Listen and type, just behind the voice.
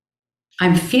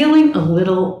I'm feeling a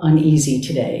little uneasy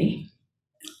today.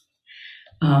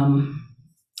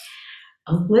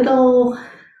 A little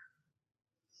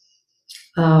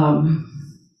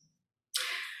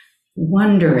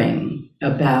wondering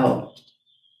about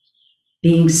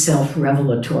being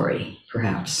self-revelatory,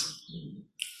 perhaps.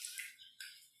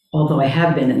 Although I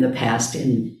have been in the past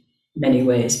in many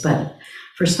ways, but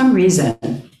for some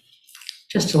reason,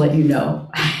 just to let you know,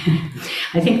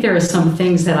 I think there are some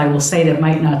things that I will say that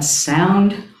might not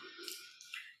sound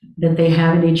that they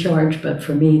have any charge, but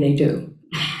for me, they do.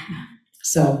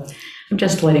 So I'm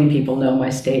just letting people know my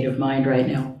state of mind right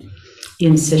now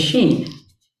in Sesshin,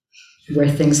 where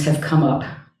things have come up,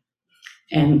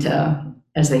 and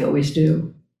as they always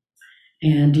do.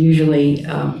 And usually,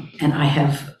 and I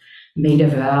have made a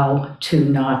vow to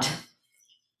not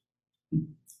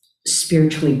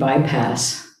spiritually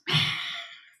bypass,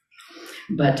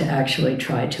 but to actually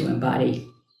try to embody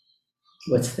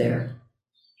what's there.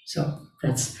 So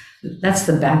that's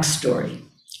the backstory.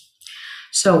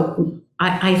 So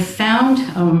I found,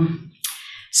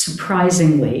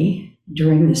 surprisingly,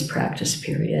 during this practice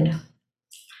period,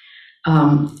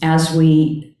 as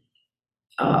we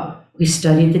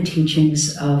studied the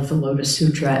teachings of the Lotus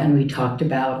Sutra, and we talked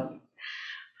about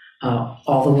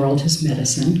all the world is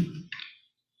medicine,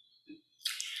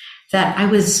 that I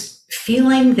was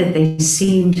feeling that they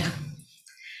seemed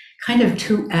kind of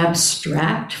too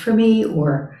abstract for me,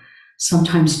 or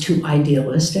sometimes too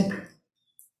idealistic.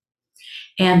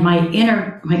 And my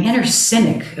inner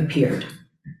cynic appeared.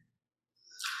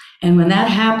 And when that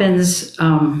happens,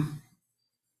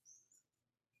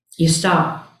 you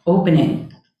stop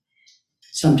opening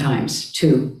sometimes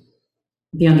to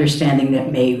the understanding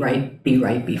that may be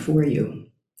right before you.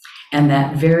 And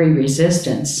that very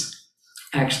resistance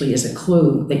actually is a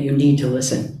clue that you need to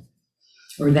listen,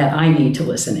 or that I need to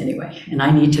listen anyway, and I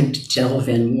need to delve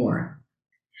in more.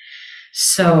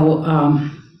 So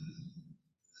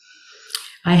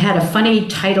I had a funny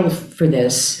title for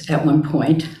this at one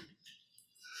point,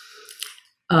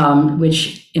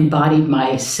 which embodied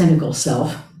my cynical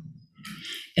self.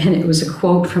 And it was a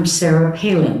quote from Sarah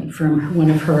Palin from one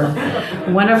of her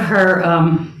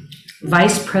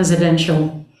vice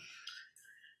presidential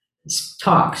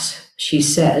talks. She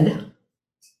said,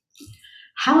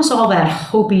 "How's all that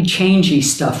hopey changey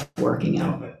stuff working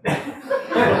out?"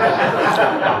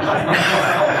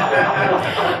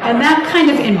 And that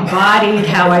kind of embodied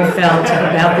how I felt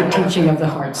about the teaching of the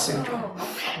Heart Sutra.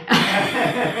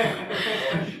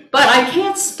 But I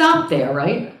can't stop there,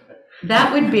 right?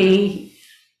 That would be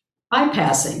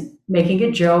bypassing, making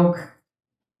a joke,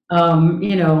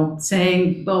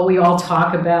 saying, well, we all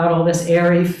talk about all this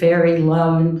airy-fairy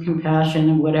love and compassion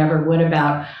and whatever. What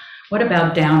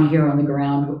about down here on the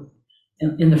ground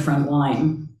in the front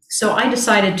line? So I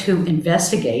decided to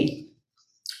investigate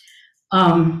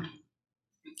a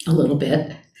little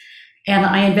bit, and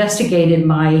I investigated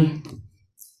my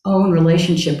own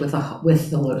relationship with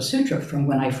the Lotus Sutra from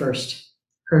when I first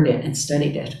heard it and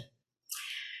studied it.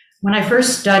 When I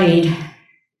first studied,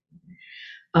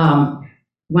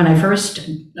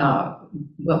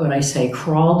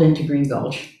 crawled into Green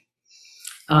Gulch,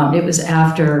 it was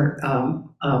after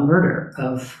a murder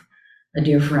of a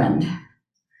dear friend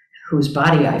whose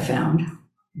body I found,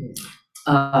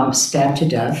 stabbed to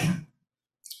death,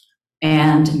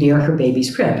 and near her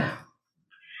baby's crib.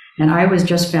 And I was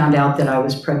just found out that I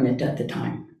was pregnant at the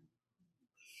time.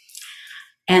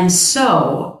 And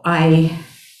so I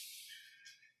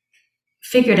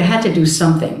figured I had to do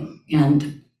something,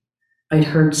 and I'd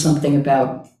heard something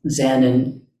about Zen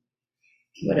and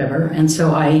whatever, and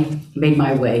so I made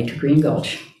my way to Green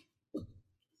Gulch.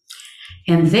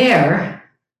 And there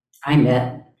I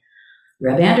met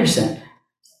Reb Anderson.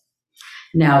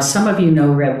 Now, some of you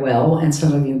know Reb well, and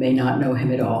some of you may not know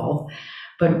him at all,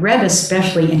 but Reb,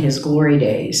 especially in his glory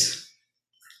days,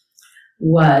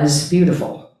 was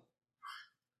beautiful.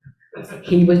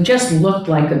 He just looked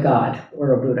like a god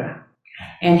or a Buddha.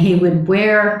 And he would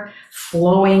wear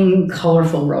flowing,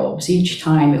 colorful robes. Each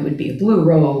time it would be a blue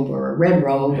robe or a red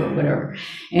robe or whatever.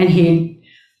 And he'd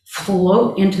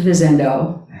float into the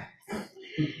Zendo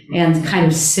and kind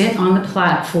of sit on the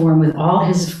platform with all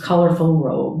his colorful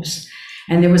robes.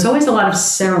 And there was always a lot of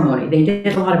ceremony. They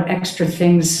did a lot of extra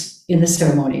things in the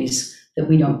ceremonies that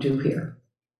we don't do here,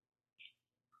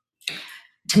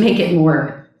 to make it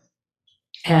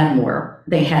add more.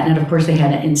 They had, and of course they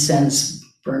had an incense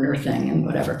burner thing and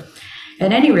whatever.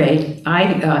 At any rate,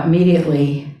 I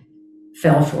immediately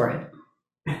fell for it.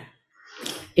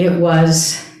 It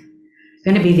was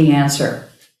going to be the answer,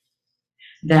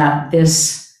 that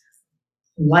this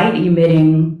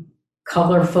light-emitting,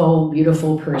 colorful,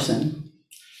 beautiful person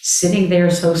sitting there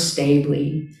so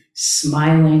stably,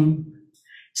 smiling,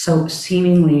 so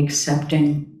seemingly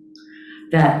accepting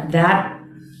that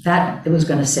it was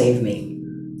going to save me.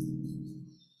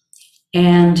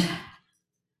 And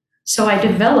so I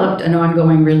developed an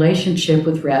ongoing relationship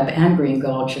with Reb and Green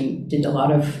Gulch and did a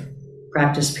lot of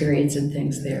practice periods and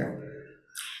things there.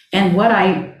 And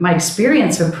my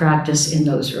experience of practice in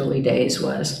those early days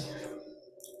was,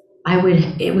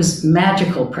 it was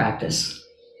magical practice.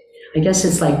 I guess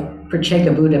it's like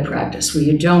Pratyeka Buddha practice, where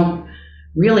you don't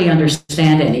really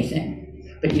understand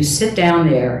anything, but you sit down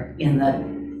there in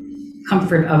the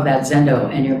comfort of that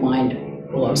zendo and your mind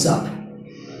blows up.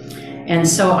 And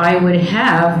so I would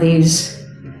have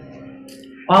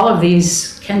all of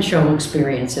these Kensho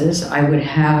experiences. I would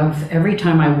have, every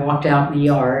time I walked out in the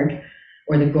yard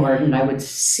or the garden, I would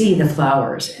see the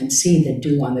flowers and see the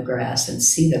dew on the grass and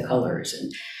see the colors.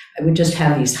 And I would just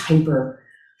have these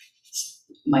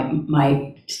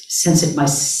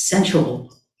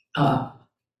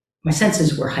my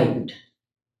senses were heightened,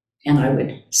 and I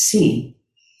would see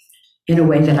in a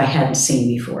way that I hadn't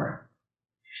seen before.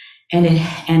 And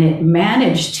it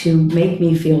managed to make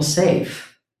me feel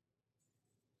safe.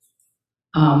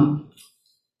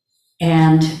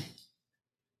 And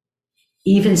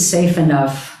even safe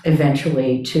enough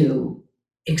eventually to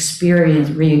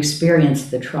re-experience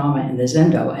the trauma in the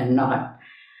zendo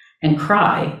and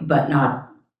cry, but not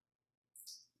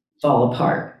fall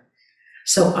apart.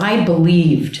 So I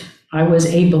was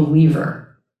a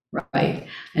believer, right?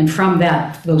 And from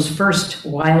those first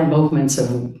wild moments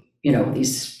of,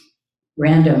 these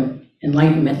random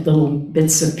enlightenment, little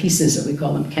bits of pieces that we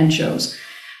call them Kenshos,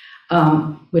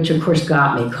 which of course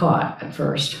got me caught at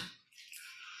first.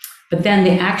 But then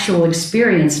the actual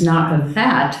experience, not of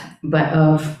that, but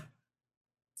of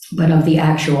the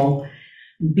actual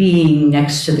being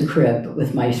next to the crib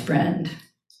with my friend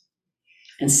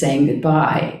and saying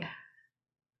goodbye,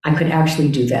 I could actually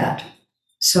do that.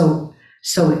 So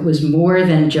it was more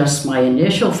than just my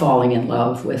initial falling in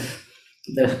love with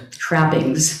the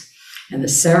trappings and the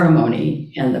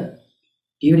ceremony and the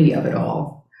beauty of it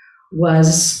all,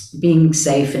 was being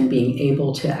safe and being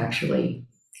able to actually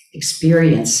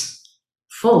experience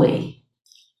fully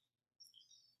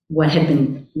what had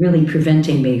been really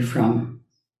preventing me from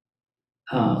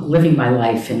living my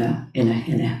life in a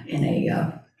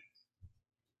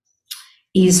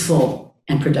easeful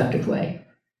and productive way.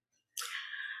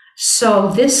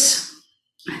 So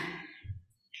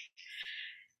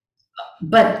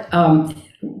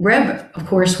Reb, of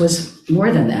course, was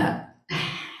more than that.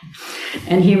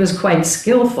 And he was quite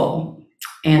skillful.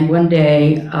 And one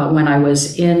day when I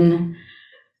was in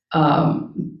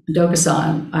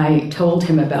Dokusan, I told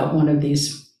him about one of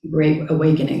these great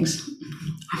awakenings.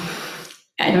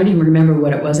 I don't even remember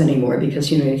what it was anymore,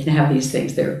 because, you can have these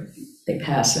things, they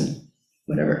pass and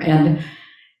whatever. And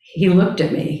he looked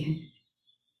at me,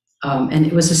 and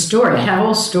it was a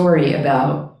whole story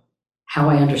about how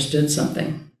I understood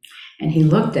something. And he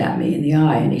looked at me in the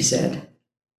eye and he said,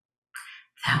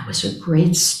 "That was a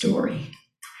great story.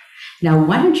 Now,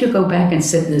 why don't you go back and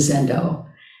sit in the zendo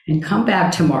and come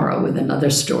back tomorrow with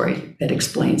another story that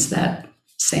explains that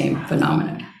same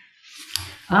phenomenon?"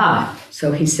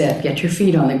 So he said, "Get your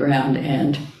feet on the ground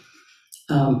and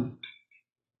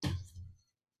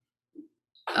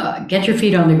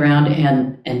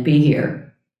and be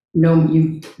here.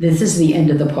 This is the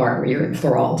end of the part where you're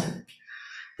enthralled.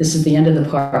 This is the end of the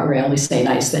part where I only say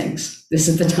nice things. This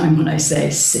is the time when I say,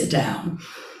 sit down."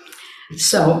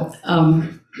 So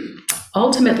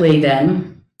ultimately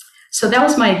then, so that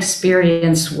was my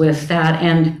experience with that,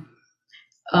 and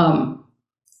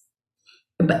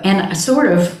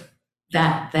sort of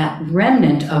that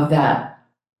remnant of that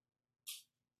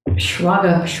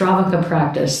Shravaka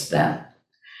practice, that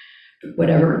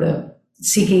whatever the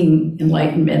seeking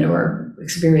enlightenment or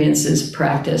experiences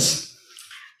practice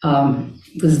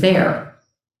was there.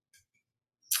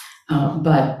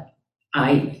 But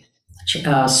I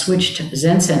switched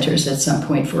Zen centers at some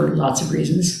point for lots of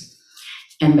reasons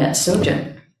and met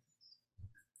Sojun.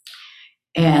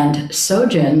 And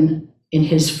Sojun, in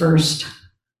his first,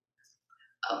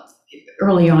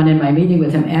 early on in my meeting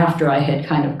with him, after I had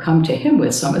kind of come to him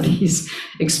with some of these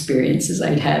experiences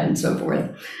I'd had and so forth,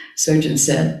 Sojun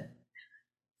said,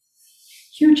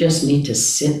 "You just need to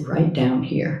sit right down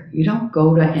here. You don't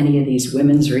go to any of these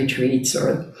women's retreats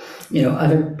or,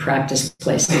 other practice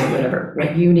places or whatever.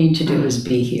 What you need to do is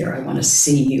be here. I want to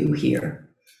see you here.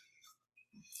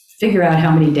 Figure out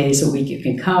how many days a week you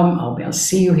can come. I'll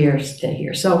see you here, stay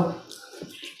here." So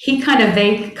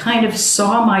they kind of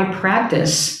saw my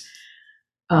practice,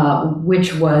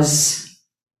 which was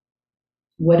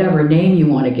whatever name you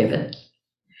want to give it,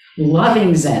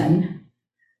 loving Zen,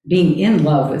 being in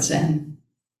love with Zen,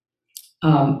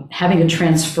 having a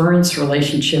transference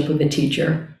relationship with the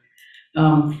teacher.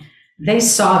 They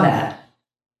saw that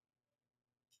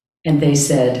and they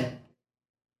said,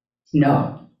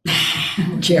 no,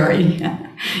 Jerry,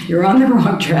 you're on the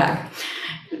wrong track.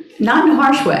 Not in a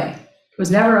harsh way. It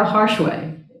was never a harsh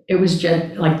way. It was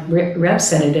just like Reb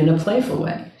said it, in a playful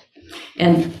way.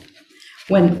 And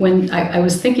when I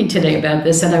was thinking today about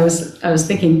this, and I was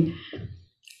thinking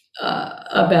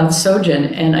about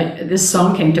Sojin, and this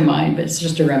song came to mind, but it's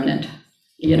just a remnant.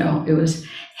 You know, it was,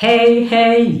 hey,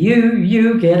 hey,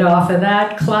 you get off of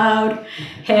that cloud.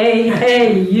 Hey,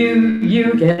 hey,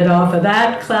 you get off of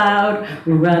that cloud.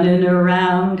 We're running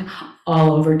around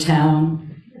all over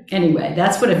town. Anyway,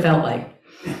 that's what it felt like.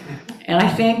 And I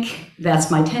think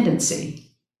that's my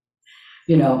tendency,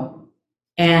 you know,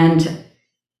 and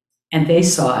they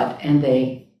saw it and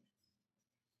they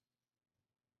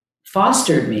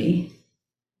fostered me.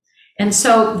 And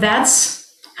so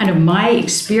that's kind of my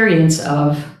experience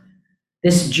of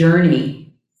this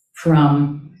journey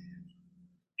from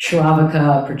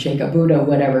Shravaka, Pratyeka Buddha,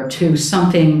 whatever, to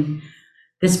something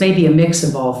that's maybe a mix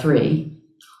of all three,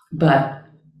 but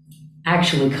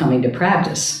actually coming to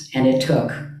practice. And it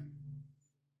took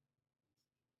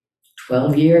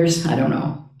 12 years, I don't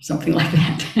know, something like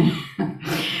that.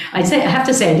 I have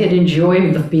to say I did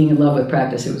enjoy being in love with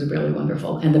practice. It was really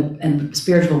wonderful. And the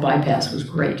spiritual bypass was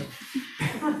great.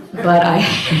 But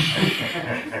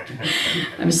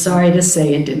I'm sorry to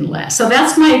say it didn't last. So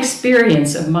that's my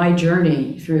experience of my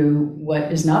journey through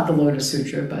what is not the Lotus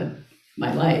Sutra, but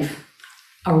my life,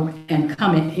 and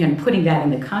coming and putting that in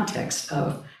the context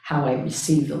of how I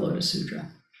received the Lotus Sutra.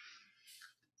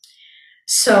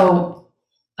 So,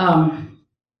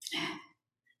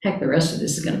 heck, the rest of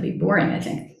this is going to be boring, I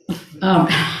think.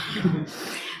 But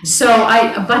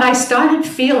I started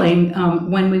feeling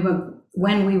when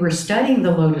we were studying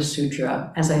the Lotus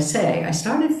Sutra, as I say, I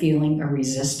started feeling a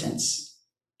resistance,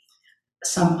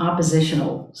 some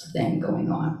oppositional thing going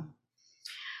on.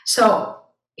 So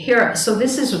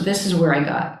this is where I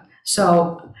got.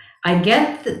 So I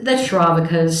get the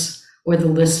Shravakas or the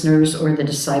listeners or the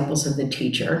disciples of the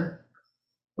teacher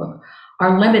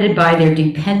are limited by their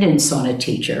dependence on a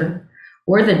teacher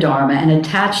or the Dharma and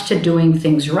attached to doing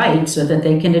things right so that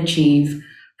they can achieve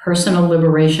personal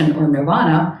liberation or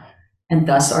nirvana and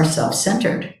thus are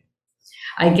self-centered.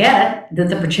 I get that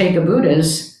the Pratyeka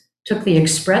Buddhas took the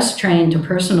express train to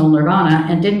personal nirvana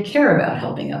and didn't care about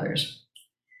helping others.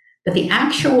 But the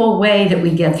actual way that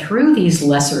we get through these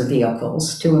lesser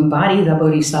vehicles to embody the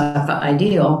Bodhisattva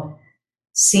ideal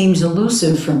seems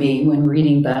elusive for me when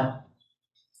reading the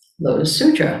Lotus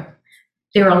Sutra.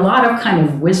 There are a lot of kind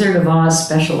of Wizard of Oz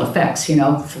special effects, you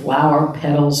know, flower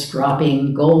petals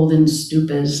dropping, golden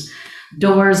stupas,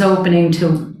 doors opening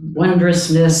to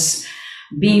wondrousness,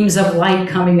 beams of light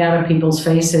coming out of people's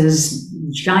faces,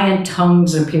 giant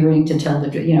tongues appearing to tell the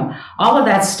truth, you know, all of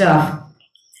that stuff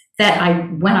that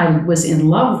when I was in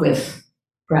love with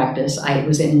practice, I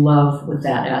was in love with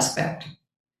that aspect.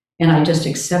 And I just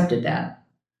accepted that.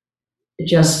 It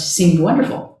just seemed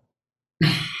wonderful.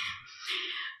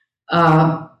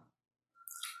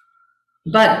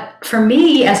 But for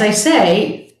me, as I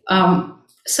say,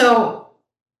 so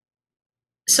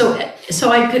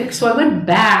I went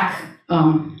back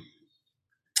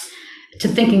to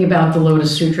thinking about the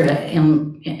Lotus Sutra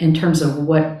in terms of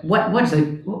what was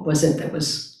it that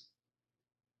was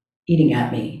eating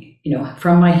at me, you know,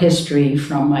 from my history,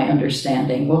 from my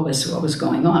understanding, what was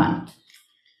going on.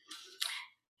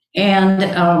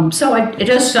 And so it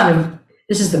just sort of,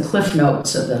 this is the cliff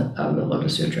notes of the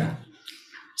Lotus Sutra.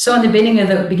 So in the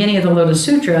beginning of the Lotus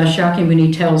Sutra,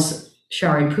 Shakyamuni tells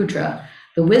Shariputra,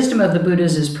 the wisdom of the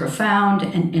Buddhas is profound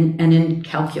and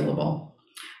incalculable.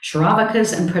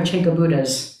 Shravakas and Pratyeka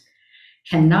Buddhas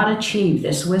cannot achieve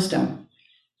this wisdom.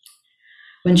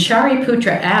 When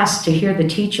Shariputra asked to hear the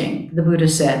teaching, the Buddha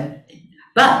said,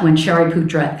 but when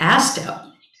Shariputra asked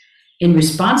in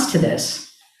response to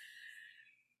this,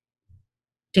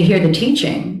 to hear the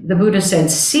teaching, the Buddha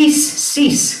said,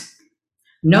 cease.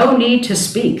 No need to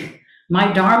speak.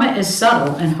 My Dharma is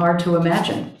subtle and hard to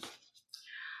imagine.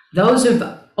 Those of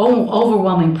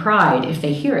overwhelming pride, if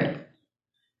they hear it,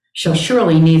 shall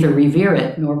surely neither revere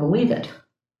it nor believe it.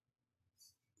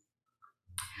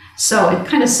 So it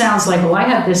kind of sounds like, well, I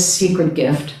have this secret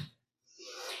gift.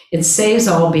 It saves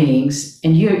all beings,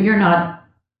 and you're not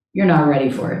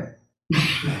ready for it.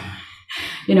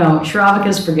 You know,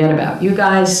 Shravakas, forget about. You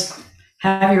guys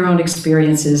have your own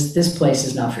experiences. This place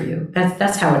is not for you.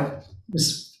 That's how it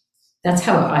was. That's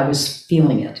how I was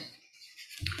feeling it.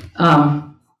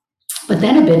 But But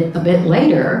then a bit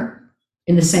later,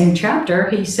 in the same chapter,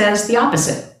 he says the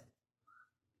opposite.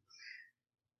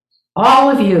 All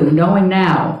of you knowing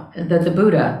now that the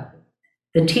Buddha,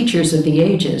 the teachers of the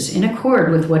ages, in accord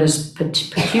with what is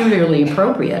peculiarly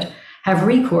appropriate, have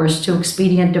recourse to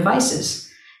expedient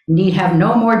devices, need have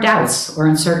no more doubts or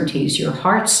uncertainties. Your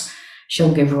hearts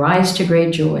shall give rise to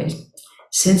great joy.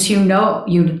 Since you know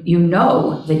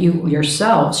that you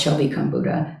yourselves shall become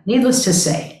Buddha, needless to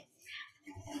say,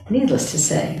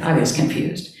 I was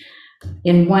confused.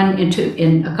 In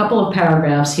a couple of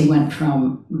paragraphs, he went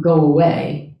from go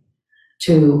away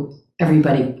to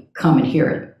everybody come and hear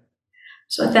it.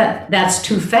 So that's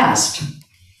too fast.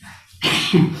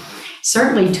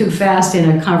 Certainly too fast in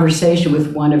a conversation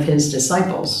with one of his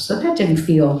disciples. So that didn't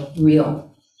feel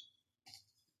real.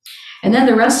 And then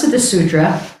the rest of the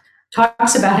sutra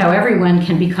talks about how everyone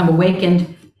can become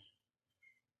awakened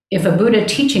if a Buddha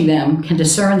teaching them can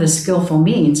discern the skillful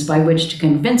means by which to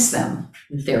convince them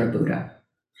that they're a Buddha.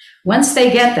 Once they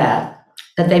get that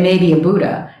they may be a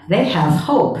Buddha, they have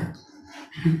hope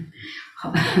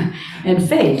and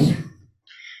faith,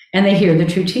 and they hear the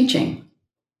true teaching.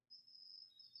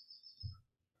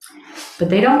 But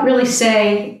they don't really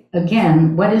say,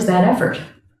 again, what is that effort?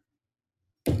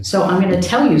 So I'm going to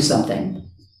tell you something.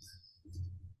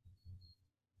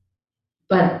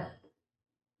 But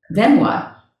then what?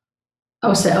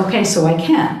 Oh, so I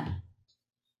can.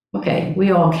 Okay,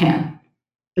 we all can.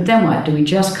 But then what? Do we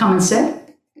just come and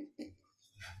sit?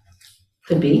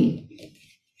 Could be.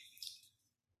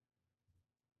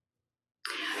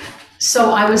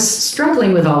 So I was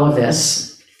struggling with all of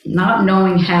this, not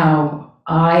knowing how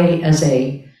I, as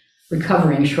a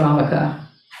recovering Shravaka,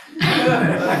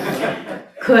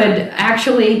 could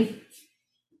actually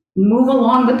move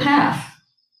along the path.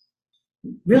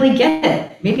 Really get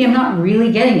it. Maybe I'm not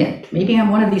really getting it. Maybe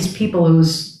I'm one of these people who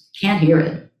can't hear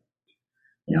it.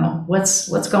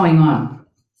 What's going on?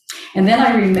 And then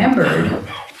I remembered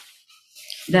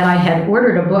that I had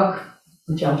ordered a book,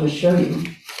 which I'll just show you,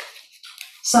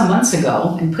 some months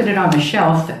ago and put it on a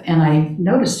shelf, and I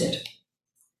noticed it.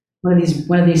 One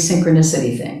of these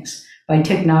synchronicity things by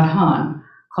Thich Nhat Hanh,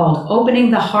 called Opening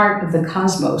the Heart of the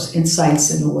Cosmos, Insights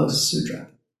in the Lotus Sutra.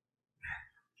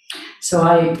 So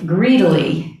I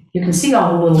greedily, you can see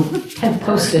all the little 10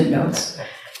 Post-it notes.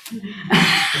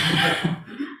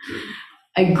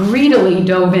 I greedily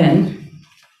dove in,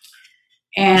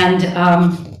 and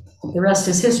the rest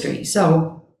is history.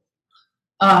 So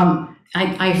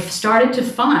I started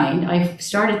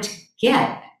to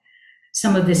get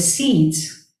some of the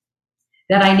seeds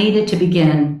that I needed to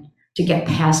begin to get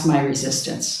past my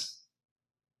resistance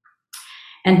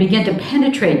and begin to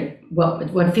penetrate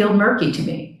what felt murky to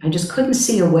me. I just couldn't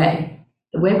see a way.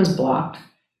 The way was blocked.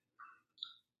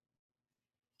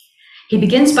 He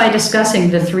begins by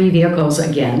discussing the three vehicles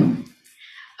again.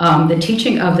 The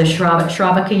teaching of the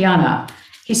Shravakayana,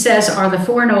 he says, are the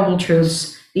Four Noble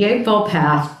Truths, the Eightfold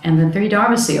Path, and the Three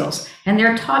Dharma Seals, and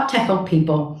they're taught to help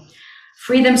people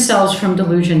free themselves from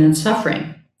delusion and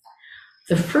suffering.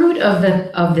 The fruit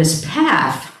of this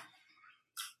path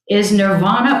is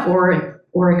nirvana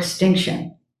or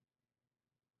extinction.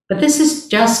 But this is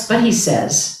just, but he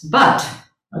says,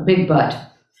 a big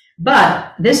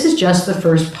but this is just the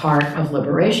first part of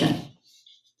liberation.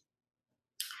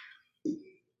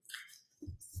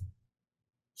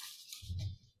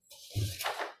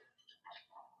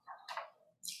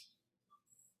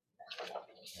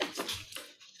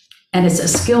 And it's a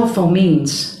skillful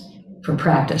means for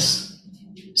practice.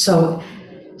 So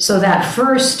that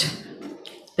first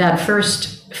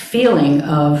feeling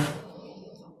of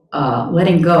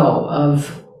letting go,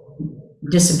 of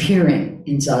disappearing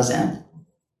in Zazen,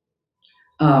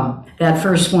 that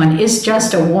first one is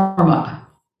just a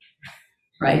warm-up,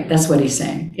 right? That's what he's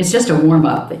saying. It's just a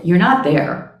warm-up. You're not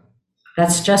there.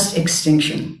 That's just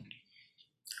extinction.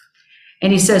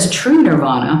 And he says true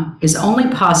nirvana is only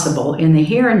possible in the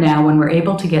here and now when we're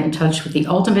able to get in touch with the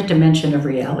ultimate dimension of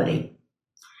reality.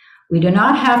 We do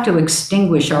not have to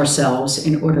extinguish ourselves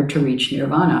in order to reach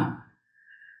nirvana.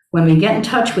 When we get in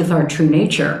touch with our true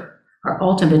nature, our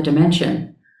ultimate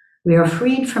dimension, we are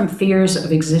freed from fears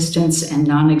of existence and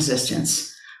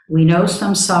non-existence. We know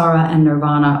samsara and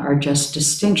nirvana are just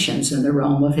distinctions in the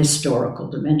realm of historical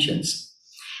dimensions.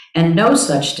 And no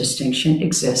such distinction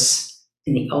exists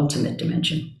in the ultimate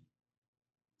dimension.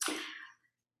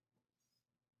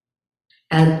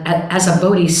 As a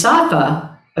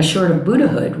bodhisattva, assured of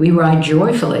Buddhahood, we ride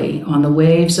joyfully on the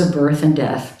waves of birth and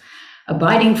death,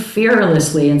 abiding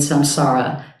fearlessly in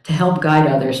samsara to help guide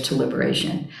others to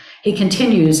liberation. He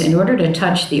continues, in order to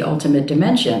touch the ultimate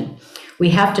dimension, we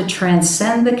have to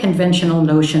transcend the conventional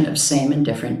notion of same and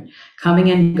different,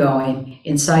 coming and going,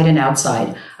 inside and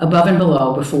outside, above and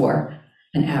below, before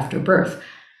and after birth.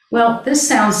 Well, this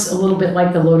sounds a little bit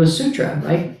like the Lotus Sutra,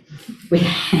 right?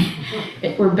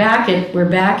 We're back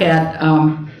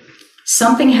at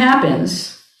something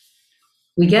happens.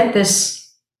 We get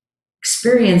this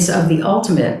experience of the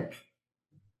ultimate,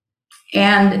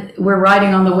 and we're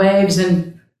riding on the waves,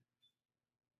 and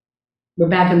we're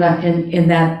back in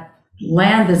that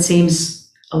land that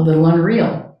seems a little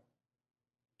unreal.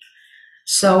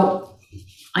 So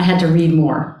I had to read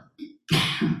more.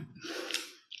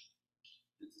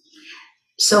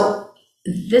 So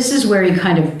this is where he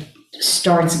kind of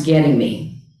starts getting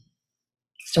me,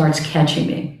 starts catching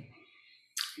me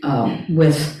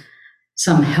with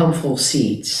some helpful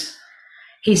seeds.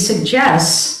 He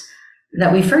suggests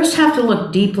that we first have to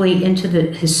look deeply into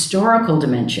the historical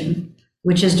dimension,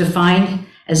 which is defined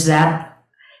as that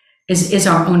is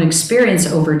our own experience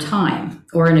over time,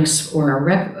 or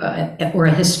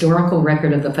a historical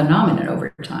record of the phenomenon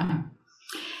over time.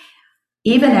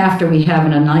 Even after we have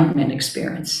an enlightenment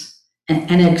experience,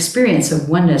 an experience of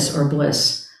oneness or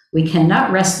bliss, we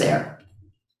cannot rest there.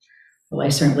 Well, I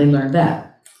certainly learned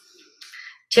that.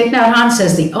 Thich Nhat Hanh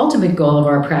says the ultimate goal of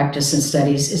our practice and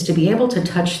studies is to be able to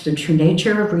touch the true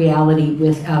nature of reality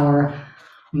with our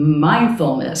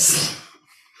mindfulness.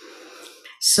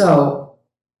 So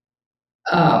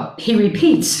he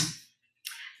repeats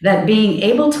that being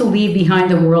able to leave behind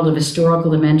the world of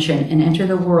historical dimension and enter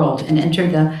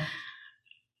the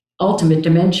ultimate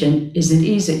dimension isn't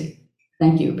easy.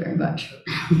 Thank you very much.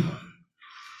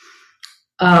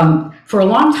 For a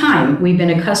long time, we've been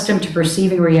accustomed to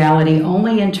perceiving reality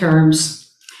only in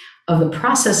terms of the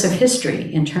process of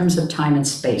history, in terms of time and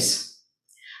space.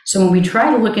 So when we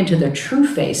try to look into the true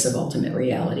face of ultimate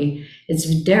reality, it's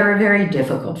very, very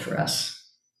difficult for us.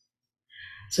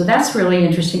 So that's really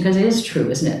interesting, because it is true,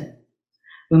 isn't it?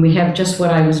 When we have just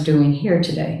what I was doing here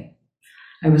today,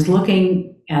 I was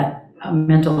looking at a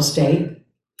mental state,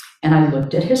 and I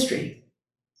looked at history,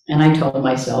 and I told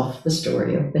myself the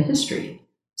story of the history.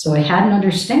 So I had an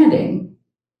understanding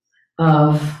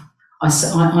of,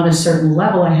 on a certain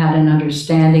level, I had an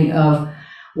understanding of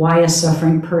why a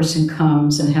suffering person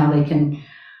comes and how they can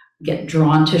get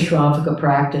drawn to Shravaka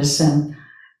practice and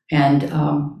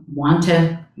want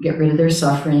to get rid of their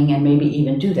suffering and maybe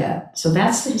even do that. So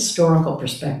that's the historical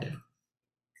perspective.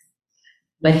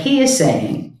 But he is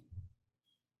saying,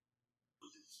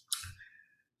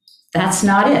 that's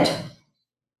not it.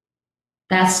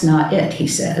 That's not it, he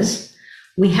says.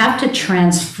 We have to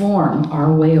transform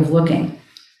our way of looking.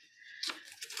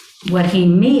 What he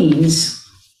means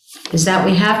is that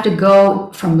we have to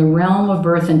go from the realm of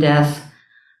birth and death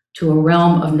to a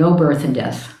realm of no birth and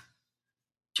death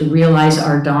to realize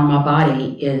our Dharma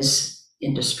body is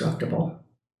indestructible.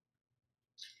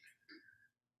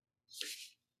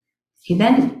 He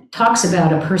then talks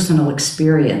about a personal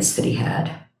experience that he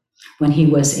had when he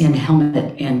was in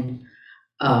Helmut in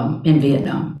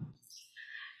Vietnam.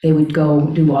 They would go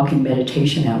do walking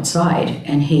meditation outside,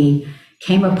 and he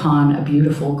came upon a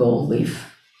beautiful gold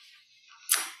leaf.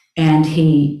 And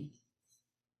he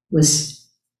was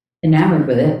enamored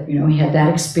with it. You know, he had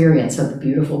that experience of the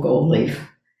beautiful gold leaf.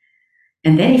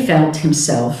 And then he felt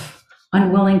himself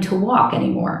unwilling to walk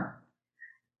anymore.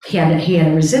 He had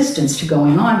a resistance to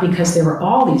going on because there were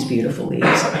all these beautiful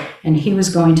leaves, and he was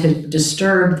going to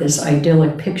disturb this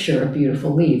idyllic picture of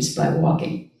beautiful leaves by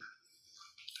walking.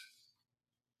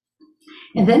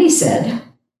 And then he said,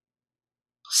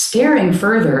 staring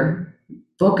further,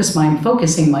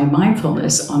 focusing my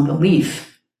mindfulness on the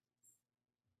leaf,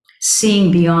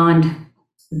 seeing beyond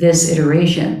this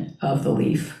iteration of the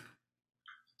leaf,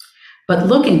 but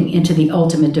looking into the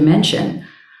ultimate dimension,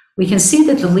 we can see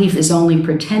that the leaf is only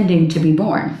pretending to be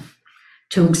born,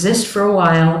 to exist for a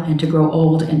while and to grow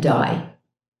old and die.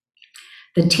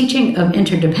 The teaching of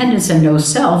interdependence and no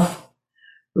self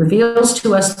reveals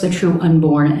to us the true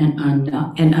unborn and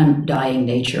undying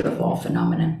nature of all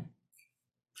phenomena.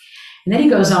 And then he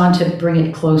goes on to bring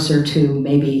it closer to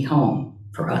maybe home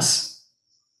for us.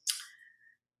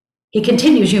 He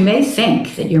continues, you may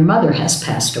think that your mother has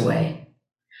passed away,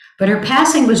 but her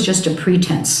passing was just a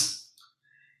pretense.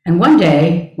 And one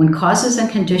day, when causes and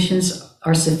conditions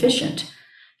are sufficient,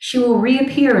 she will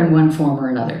reappear in one form or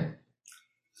another.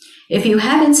 If you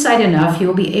have insight enough, you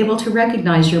will be able to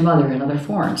recognize your mother in other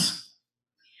forms.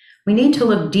 We need to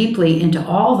look deeply into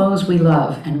all those we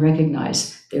love and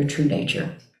recognize their true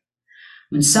nature.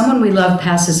 When someone we love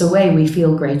passes away, we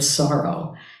feel great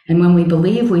sorrow. And when we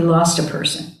believe we lost a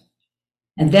person,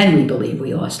 and then we believe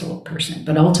we lost a person,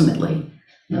 but ultimately,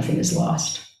 nothing is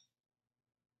lost.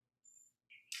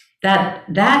 That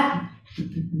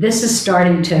this was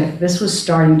starting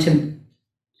to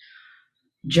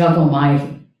juggle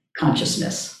my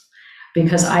consciousness,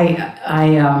 because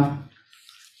I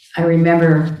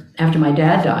remember after my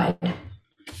dad died,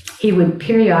 he would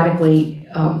periodically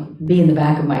be in the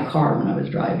back of my car when I was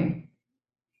driving.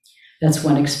 That's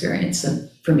one experience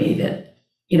for me that,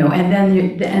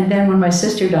 and then when my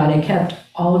sister died, I kept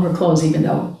all of her clothes, even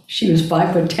though she was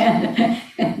 5'10",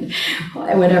 and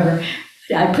whatever.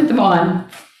 I put them on,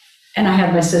 and I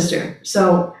had my sister.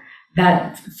 So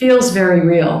that feels very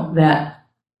real, that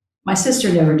my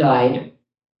sister never died,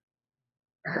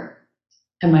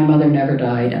 and my mother never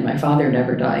died, and my father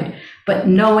never died. But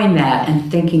knowing that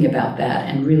and thinking about that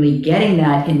and really getting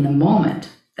that in the moment,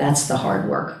 that's the hard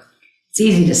work. It's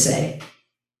easy to say,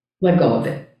 let go of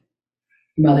it.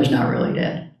 Your mother's not really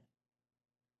dead.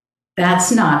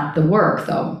 That's not the work,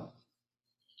 though.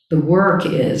 The work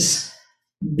is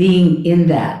being in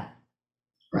that,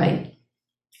 right?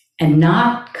 And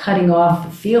not cutting off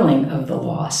the feeling of the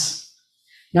loss,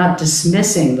 not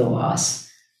dismissing the loss,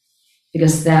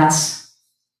 because that's,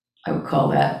 I would call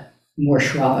that more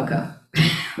Shravaka,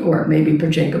 or maybe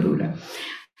Pratyeka Buddha.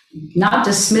 Not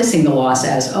dismissing the loss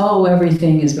as, oh,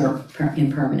 everything is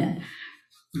impermanent.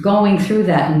 Going through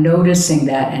that, noticing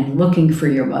that, and looking for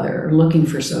your mother, or looking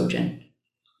for Sojin.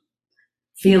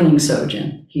 Feeling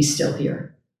Sojin, he's still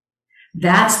here.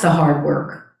 That's the hard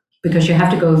work, because you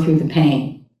have to go through the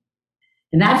pain.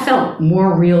 And that felt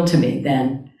more real to me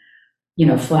than,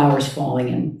 flowers falling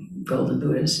and golden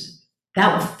Buddhas.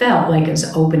 That felt like it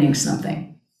was opening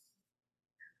something.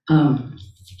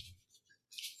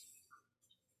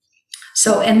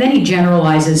 And then he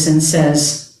generalizes and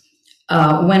says,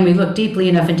 when we look deeply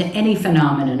enough into any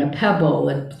phenomenon, a pebble,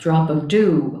 a drop of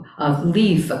dew, a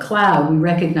leaf, a cloud, we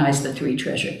recognize the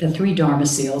three Dharma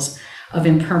seals of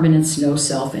impermanence, no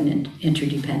self, and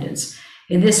interdependence.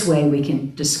 In this way, we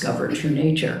can discover true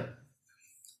nature.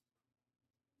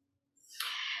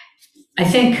 I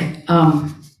think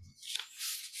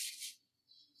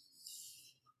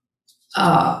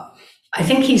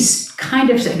he's kind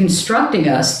of instructing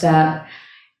us that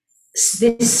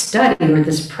this study or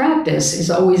this practice is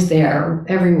always there,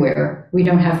 everywhere. We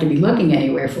don't have to be looking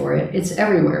anywhere for it. It's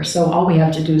everywhere. So all we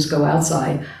have to do is go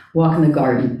outside, walk in the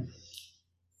garden,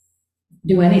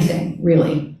 do anything,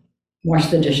 really, wash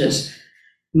the dishes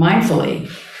mindfully.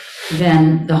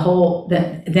 Then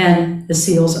then the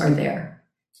seals are there,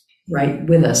 right,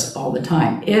 with us all the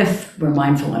time, if we're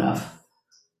mindful enough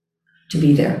to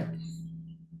be there.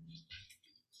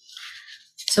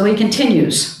 So he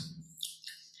continues.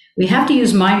 We have to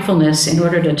use mindfulness in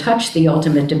order to touch the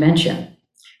ultimate dimension.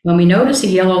 When we notice a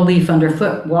yellow leaf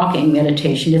underfoot walking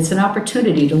meditation, it's an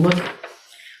opportunity to look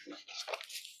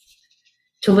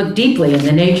deeply in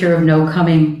the nature of no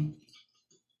coming,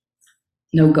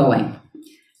 no going.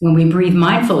 When we breathe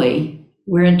mindfully,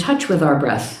 we're in touch with our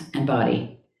breath and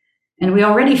body, and we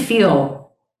already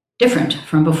feel different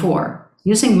from before.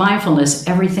 Using mindfulness,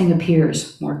 everything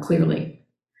appears more clearly.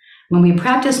 When we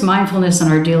practice mindfulness in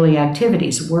our daily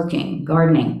activities, working,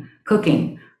 gardening,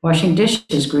 cooking, washing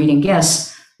dishes, greeting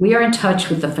guests, we are in touch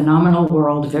with the phenomenal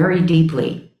world very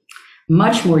deeply,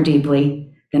 much more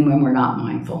deeply than when we're not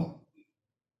mindful.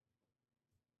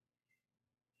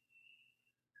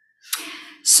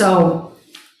 So,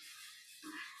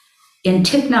 in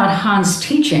Thich Nhat Hanh's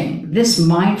teaching, this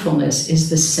mindfulness is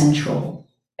the central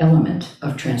element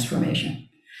of transformation.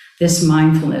 This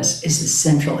mindfulness is the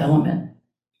central element,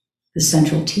 the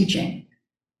central teaching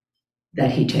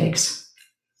that he takes.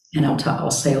 And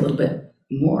I'll say a little bit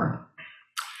more.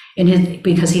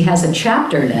 Because he has a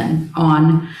chapter then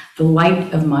on the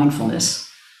light of mindfulness.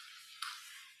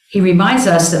 He reminds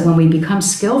us that when we become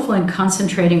skillful in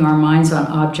concentrating our minds on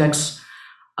objects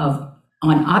of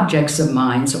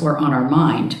minds or on our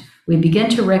mind, we begin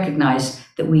to recognize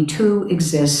that we too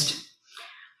exist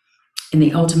in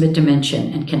the ultimate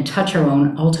dimension and can touch our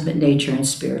own ultimate nature and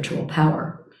spiritual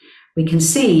power. We can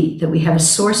see that we have a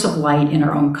source of light in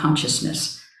our own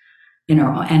consciousness, and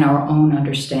our own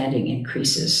understanding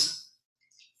increases.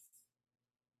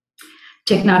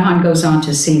 Thich Nhat Hanh goes on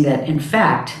to see that, in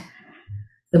fact,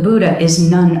 the Buddha is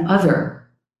none other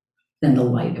than the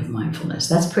light of mindfulness.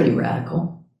 That's pretty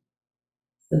radical.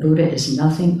 The Buddha is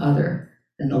nothing other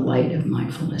than the light of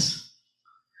mindfulness.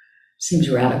 Seems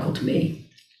radical to me,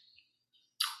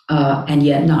 and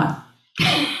yet not,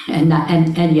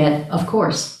 and yet, of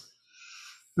course.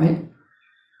 Right?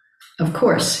 Of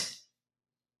course,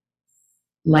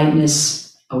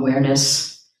 lightness,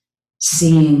 awareness,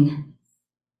 seeing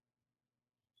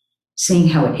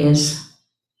how it is.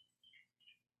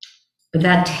 But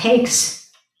that takes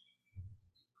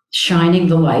shining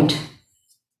the light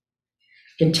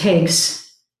it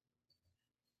takes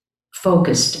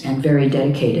focused and very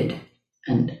dedicated,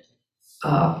 and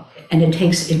it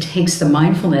takes the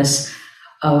mindfulness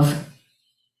of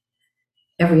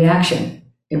every action.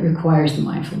 It requires the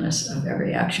mindfulness of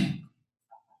every action.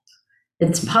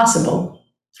 It's possible,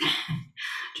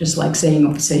 just like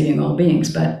saving all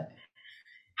beings, but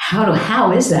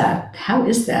how is that? How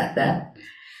is that?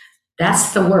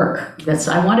 That's the work.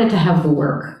 I wanted to have the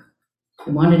work. I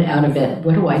wanted out of it.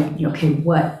 What do I? Okay,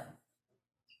 what?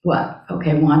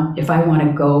 Okay, if I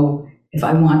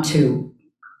want to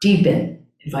deepen,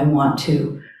 if I want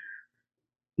to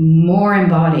more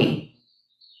embody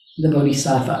the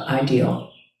Bodhisattva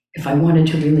ideal, if I wanted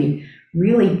to really,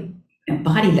 really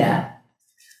embody that,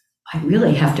 I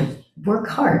really have to work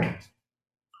hard.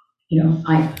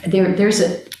 There's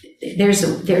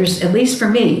at least for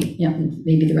me,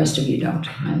 maybe the rest of you don't.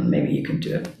 Maybe you can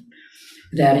do it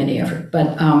without any effort.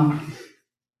 But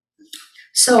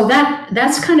so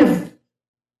that's kind of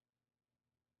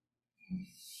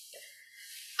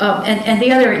and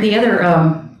the other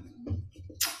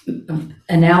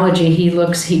analogy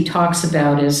he talks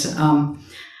about is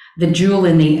the jewel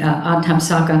in the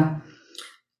Atthamassaka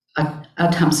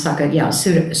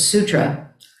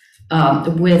Sutra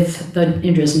with the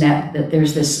Indra's net, that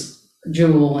there's this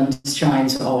jewel and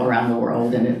shines all around the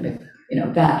world, and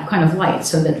that kind of light,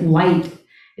 so that light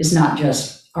is not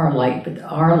just our light, but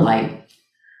our light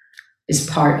is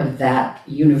part of that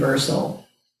universal,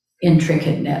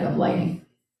 intricate net of lighting.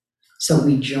 So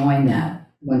we join that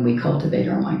when we cultivate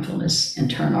our mindfulness and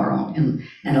turn our own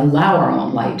and allow our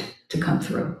own light to come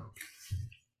through.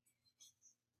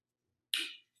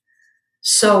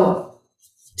 So,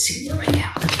 let's see where I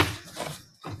am.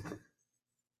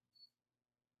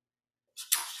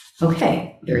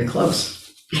 Okay, very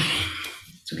close.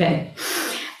 It's okay.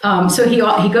 So he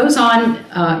goes on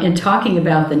in talking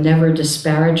about the never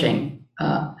disparaging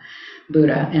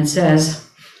Buddha, and says,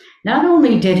 not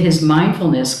only did his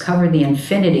mindfulness cover the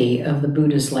infinity of the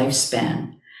Buddha's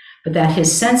lifespan, but that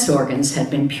his sense organs had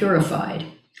been purified,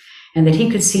 and that he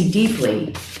could see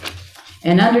deeply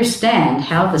and understand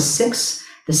how the six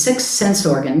sense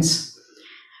organs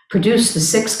produce the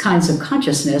 6 kinds of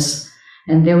consciousness,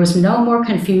 and there was no more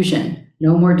confusion,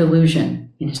 no more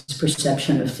delusion in his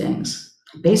perception of things.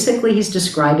 Basically, he's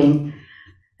describing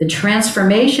the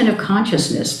transformation of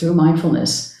consciousness through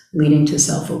mindfulness leading to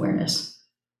self-awareness.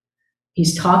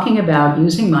 He's talking about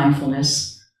using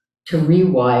mindfulness to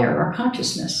rewire our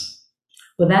consciousness.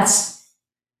 Well, that's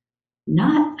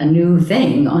not a new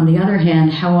thing. On the other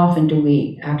hand, how often do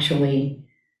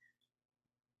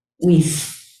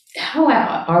how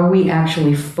are we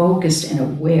actually focused and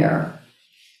aware?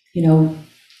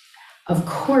 Of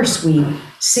course we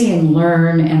see and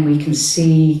learn, and we can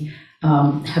see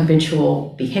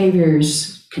habitual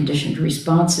behaviors, conditioned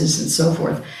responses, and so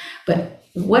forth. But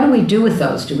what do we do with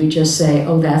those? Do we just say,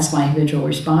 oh, that's my habitual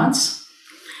response?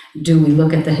 Do we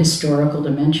look at the historical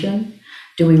dimension?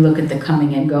 Do we look at the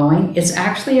coming and going? It's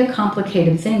actually a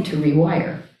complicated thing to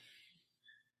rewire.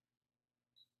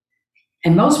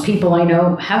 And most people I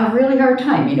know have a really hard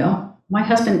time, My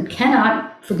husband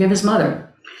cannot forgive his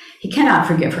mother. He cannot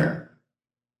forgive her.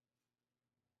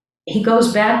 He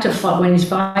goes back to when he's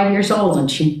 5 years old, and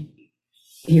he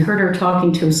heard her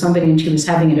talking to somebody, and she was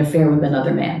having an affair with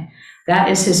another man. That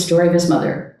is his story of his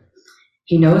mother.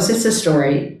 He knows it's a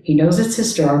story. He knows it's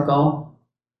historical,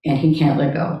 and he can't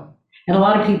let go. And a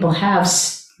lot of people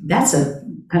that's a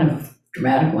kind of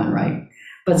dramatic one, right?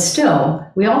 But still,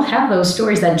 we all have those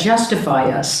stories that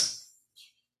justify us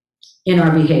in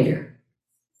our behavior.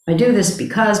 I do this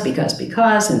because,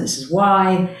 and this is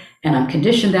why, and I'm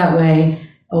conditioned that way.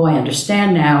 Oh, I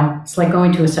understand now. It's like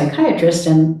going to a psychiatrist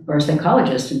or a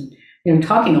psychologist and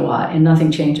talking a lot, and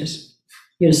nothing changes.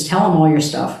 You just tell them all your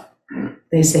stuff.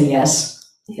 They say, yes,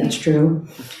 that's true.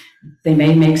 They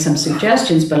may make some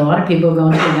suggestions, but a lot of people go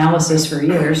into analysis for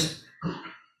years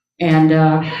and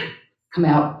come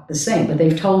out the same. But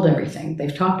they've told everything.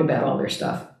 They've talked about all their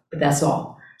stuff, but that's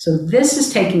all. So this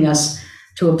is taking us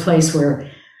to a place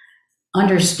where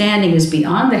understanding is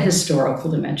beyond the historical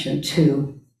dimension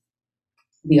to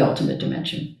the ultimate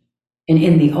dimension. And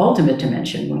in the ultimate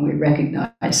dimension, when we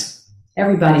recognize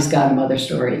everybody's got a mother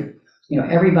story,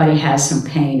 everybody has some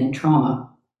pain and trauma.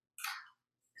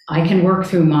 I can work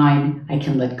through mine. I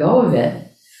can let go of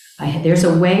it. There's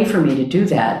a way for me to do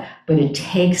that, but it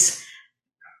takes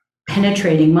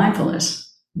penetrating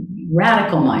mindfulness,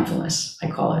 radical mindfulness, I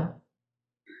call it.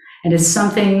 And it's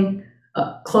something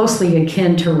closely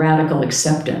akin to radical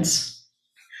acceptance.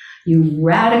 You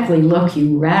radically look,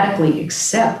 you radically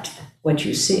accept what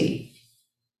you see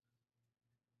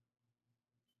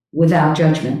without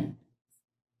judgment.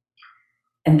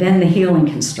 And then the healing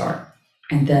can start,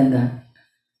 and then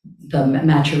the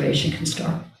maturation can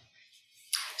start.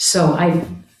 So I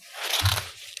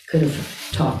could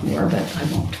have talked more, but I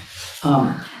won't.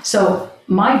 So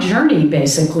my journey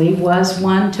basically was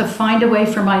one to find a way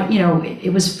for my,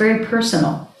 it was very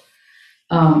personal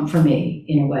for me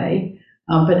in a way,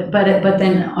 but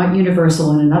then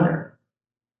universal in another.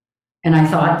 And I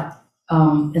thought,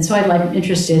 and so I'm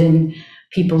interested in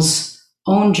people's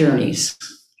own journeys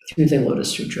through the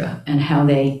Lotus Sutra and how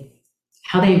they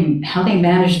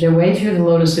managed their way through the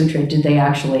Lotus Sutra. Did they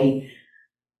actually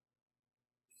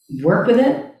work with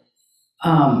it?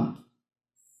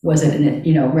 Was it,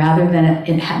 rather than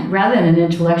an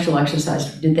intellectual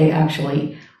exercise, did they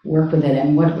actually work with it,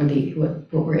 and what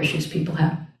were issues people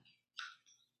had?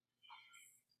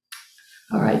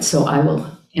 All right, so I will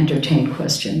entertain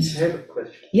questions. I have a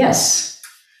question. Yes.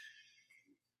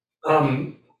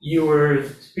 You were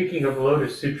speaking of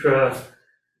Lotus Sutra.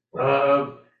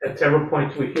 At several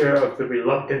points we hear of the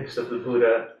reluctance of the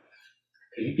Buddha.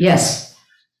 Yes.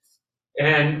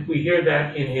 And we hear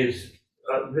that in his,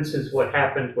 this is what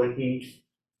happened when he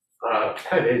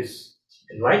had his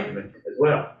enlightenment as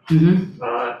well. Mm-hmm.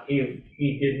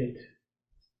 He didn't,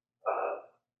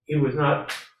 he was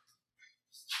not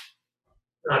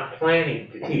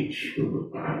planning to teach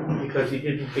because he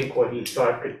didn't think what he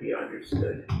thought could be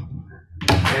understood.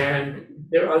 And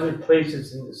there are other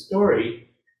places in the story.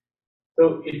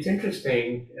 So it's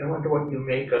interesting, and I wonder what you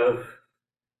make of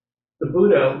the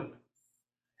Buddha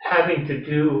having to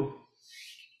do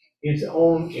his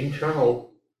own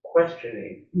internal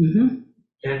questioning Mm-hmm.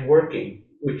 and working,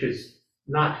 which is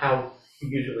not how we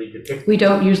usually depict. We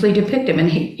don't usually depict him, and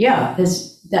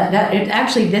this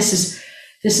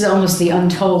is almost the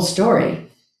untold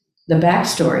story, the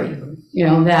backstory.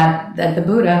 That the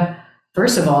Buddha,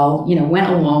 first of all, went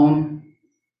alone.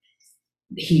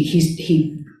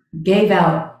 He gave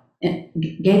out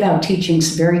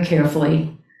teachings very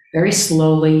carefully, very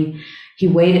slowly. He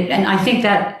waited, and I think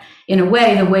that in a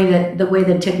way, the way that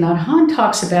Thich Nhat Hanh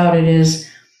talks about it is,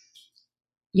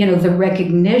 the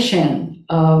recognition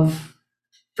of,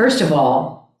 first of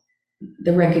all,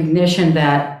 the recognition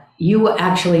that you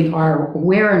actually are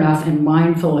aware enough and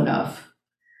mindful enough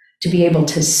to be able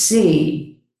to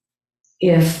see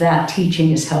if that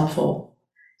teaching is helpful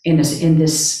in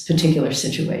this particular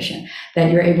situation,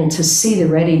 that you're able to see the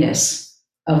readiness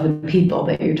of the people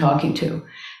that you're talking to.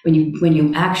 When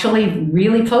you actually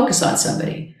really focus on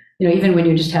somebody, even when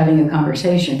you're just having a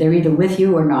conversation, they're either with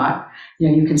you or not.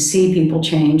 You can see people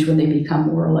change when they become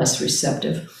more or less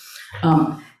receptive.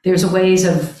 There's ways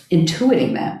of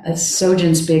intuiting that. That's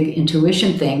Sojin's big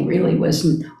intuition thing really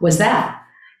was that.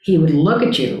 He would look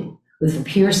at you with the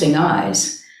piercing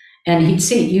eyes, and he'd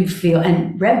see, you'd feel,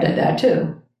 and Reb did that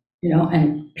too,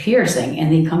 and piercing,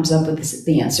 and he comes up with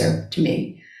the answer to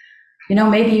me.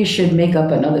 Maybe you should make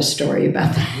up another story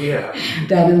about that,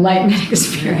 that enlightenment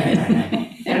experience.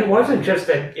 And it wasn't just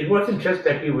that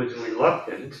he was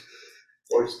reluctant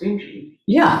or stingy.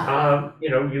 Yeah.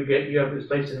 You have this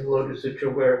place in the Lotus Sutra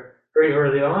where very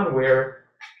early on where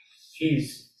he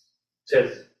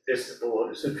says this is the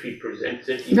Lotus Sutra, he presents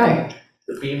it. Right.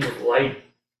 The beam of light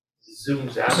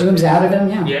zooms out of him.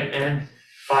 Yeah. Yeah, and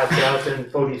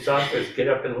 5,000 bodhisattvas get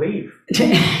up and leave.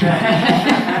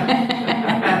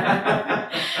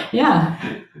 Yeah.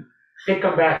 They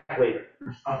come back later.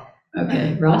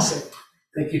 Okay, Ross.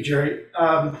 Thank you, Jerry.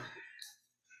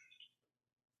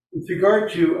 With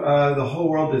regard to the whole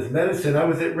world as medicine, I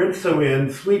was at Rinso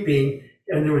Inn sweeping,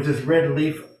 and there was this red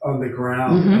leaf on the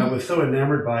ground, Mm-hmm. and I was so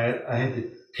enamored by it, I had to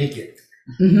take it.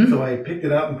 Mm-hmm. So I picked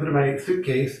it up and put it in my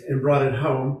suitcase and brought it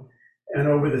home. And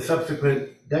over the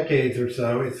subsequent decades or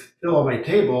so, it's still on my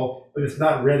table, but it's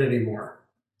not red anymore.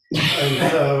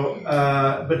 And so,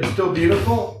 but it's still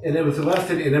beautiful, and it was a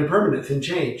lesson in impermanence and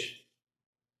change,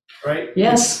 right?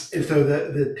 Yes. And so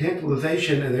the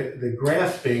tantalization and the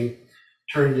grasping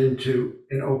turned into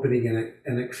an opening and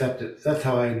an acceptance. That's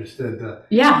how I understood the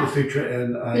sutra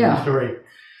and the story.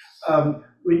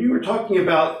 When you were talking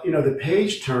about, the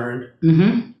page turned,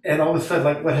 Mm-hmm. and all of a sudden,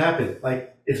 like, what happened? Like,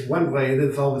 it's one way, and then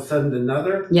it's all of a sudden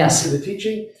another. Yes. In the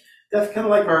teaching, that's kind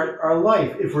of like our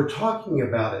life. If we're talking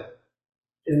about it,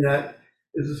 in that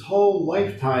there's this whole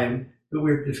lifetime, but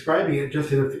we're describing it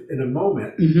just in a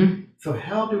moment. Mm-hmm. So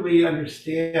how do we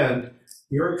understand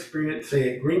your experience,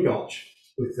 say, at Green Gulch,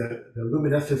 with the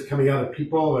luminescence coming out of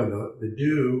people and the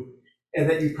dew, and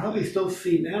that you probably still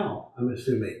see now, I'm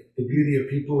assuming, the beauty of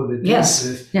people and the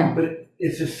deepness. Yeah. But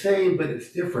it's the same, but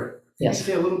it's different. Yes. Can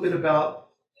you say a little bit about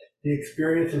the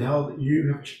experience and how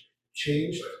you have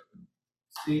changed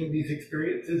seeing these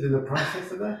experiences in the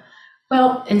process of that?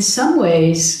 Well, in some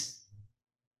ways,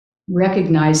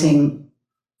 recognizing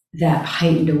that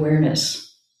heightened awareness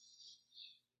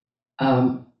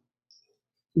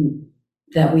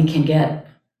that we can get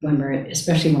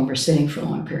especially when we're sitting for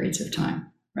long periods of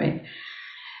time, right?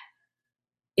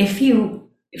 If you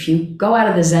go out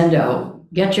of the Zendo,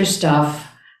 get your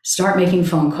stuff, start making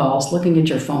phone calls, looking at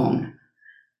your phone,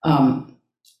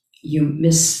 you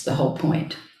miss the whole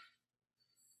point.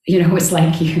 It's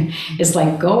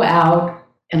like go out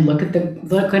and look at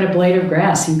a blade of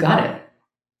grass. You got it.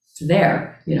 It's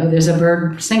there. There's a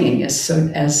bird singing, as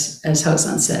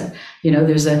Hosan said.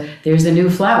 There's a new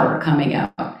flower coming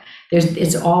out.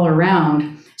 It's all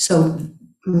around. So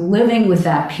living with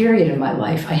that period of my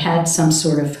life, I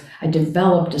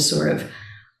developed a sort of,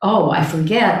 oh, I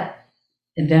forget,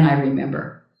 and then I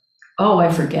remember. Oh, I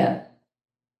forget,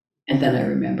 and then I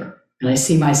remember. And I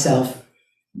see myself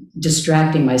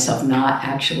distracting myself, not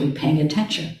actually paying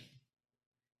attention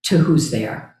to who's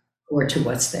there or to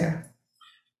what's there.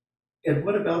 And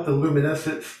what about the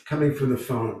luminescence coming from the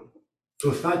phone?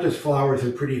 So it's not just flowers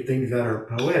and pretty things that are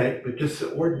poetic, but just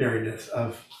the ordinariness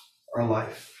of our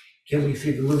life. Can we see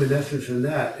the luminescence in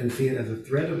that and see it as a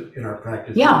thread in our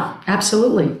practice? Yeah,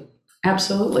 absolutely.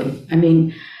 Absolutely.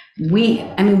 We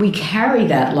carry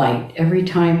that light every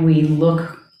time we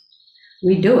look.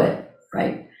 We do it,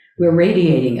 right? We're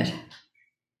radiating it.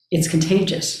 It's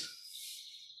contagious.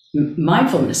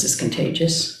 Mindfulness is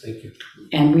contagious. Thank you.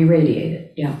 And we radiate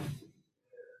it, yeah.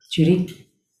 Judy,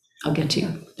 I'll get to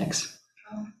you next.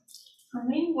 For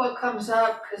me, what comes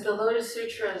up, because the Lotus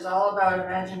Sutra is all about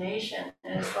imagination,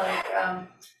 is like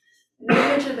the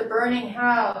image of the burning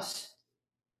house,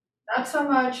 not so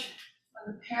much when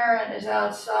the parent is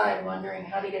outside wondering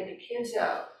how to get the kids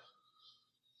out,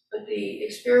 but the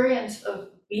experience of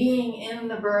being in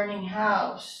the burning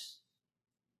house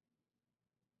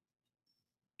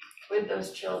with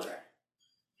those children.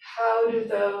 How do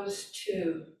those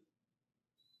two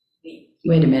meet?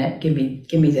 Wait a minute, give me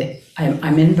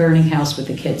I'm in burning house with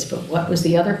the kids, but what was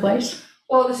the other place?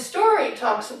 Well, the story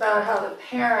talks about how the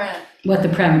parent, What the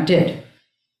parent did.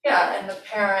 and the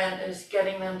parent is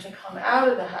getting them to come out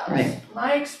of the house. Right.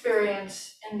 My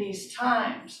experience in these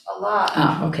times, a lot,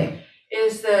 Okay.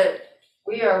 is that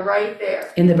we are right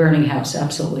there. In the burning house,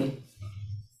 absolutely.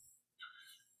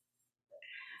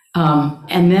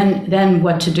 And then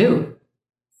what to do?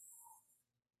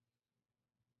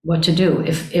 What to do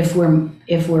if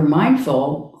we're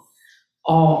mindful,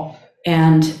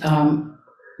 and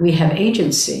we have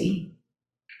agency?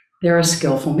 There are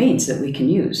skillful means that we can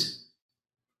use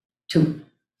to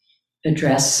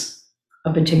address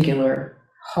a particular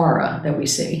horror that we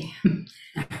see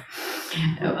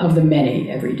of the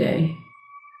many every day.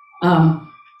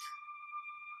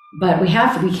 But we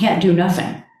can't do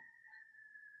nothing.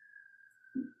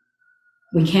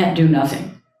 We can't do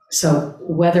nothing. So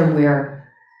whether we're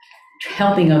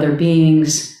helping other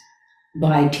beings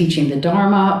by teaching the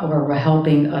Dharma, or we're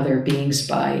helping other beings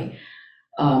by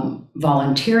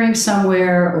volunteering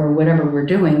somewhere, or whatever we're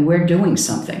doing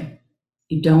something.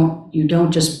 I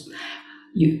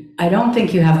don't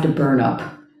think you have to burn up.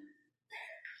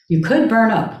 You could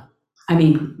burn up,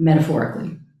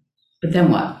 metaphorically, but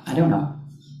then what? I don't know.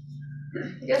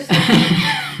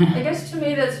 I guess to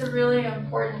me that's a really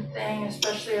important thing,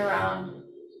 especially around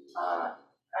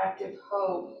active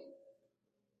hope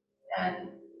and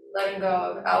letting go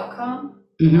of outcome.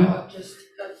 Mm-hmm. Just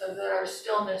that our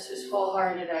stillness is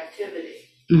wholehearted activity.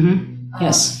 Mm-hmm.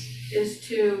 Yes. Is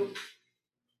to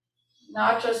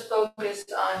not just focus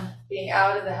on being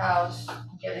out of the house,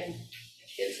 getting the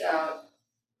kids out,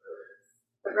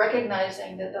 but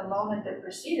recognizing that the moment that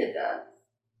preceded that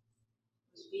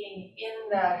was being in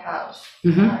that house.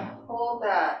 Mm-hmm. And I hold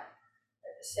that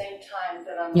at the same time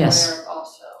that I'm Yes. aware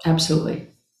also. Absolutely.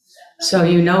 So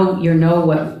you know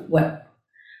what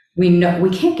we know. We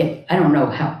can't get. I don't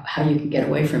know how you can get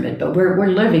away from it, but we're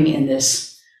living in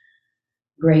this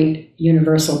great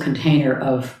universal container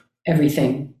of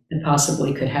everything that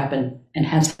possibly could happen and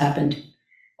has happened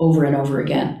over and over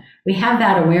again. We have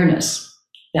that awareness,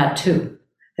 that too.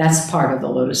 That's part of the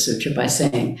Lotus Sutra by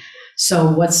saying, so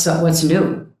what's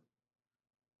new?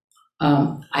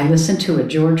 I listened to a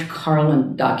George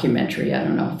Carlin documentary, I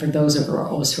don't know, for those of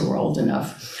us who are old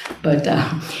enough, but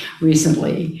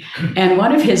recently. And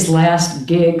one of his last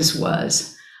gigs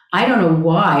was, I don't know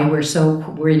why we're so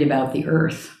worried about the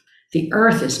earth. The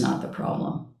earth is not the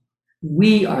problem.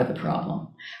 We are the problem.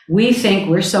 We think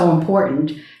we're so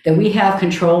important that we have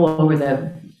control over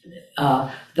the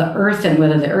earth and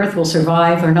whether the earth will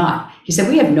survive or not. He said,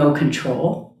 we have no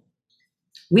control.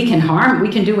 We can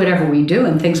do whatever we do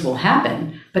and things will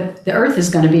happen, but the earth is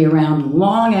going to be around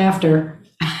long after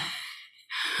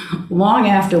long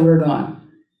after we're gone.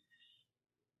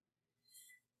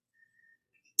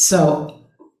 So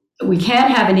we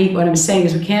can't have what I'm saying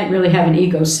is we can't really have an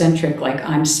egocentric, like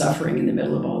I'm suffering in the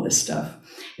middle of all this stuff.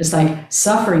 It's like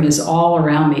suffering is all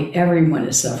around me. Everyone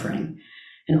is suffering.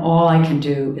 And all I can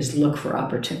do is look for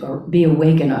opportunity or be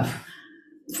awake enough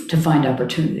to find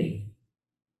opportunity.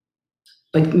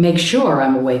 But make sure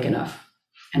I'm awake enough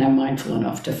and I'm mindful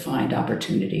enough to find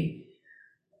opportunity,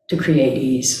 to create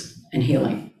ease and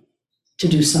healing, to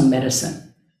do some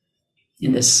medicine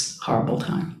in this horrible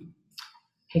time.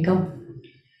 Heiko?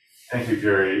 Thank you,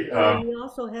 Jerry. We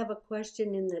also have a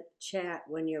question in the chat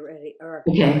when you're ready, or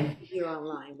Okay. you're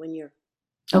online, when you're.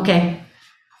 Okay.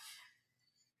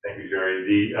 Thank you,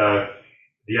 Jerry.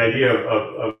 The idea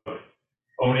of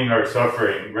owning our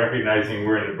suffering, recognizing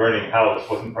we're in a burning house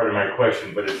wasn't part of my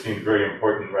question, but it seems very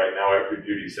important right now after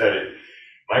Judy said it.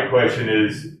 My question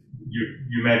is,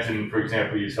 you mentioned, for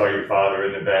example, you saw your father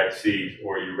in the back seat,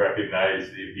 or you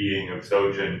recognized the being of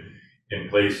Sojin in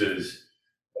places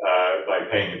by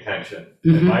paying attention.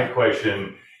 Mhm. And my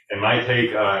question and my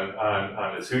take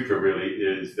on the sutra really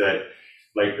is that,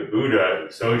 like the Buddha,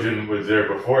 Sojin was there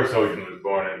before Sojin was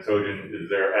born, and Sojin is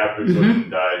there after Sojin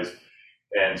dies.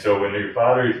 And so when your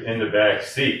father's in the back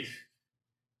seat,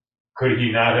 could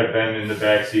he not have been in the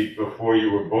back seat before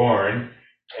you were born?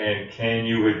 And can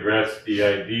you address the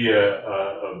idea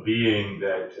of being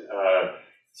that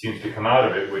seems to come out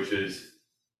of it, which is,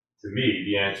 to me,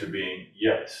 the answer being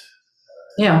yes.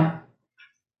 Yeah.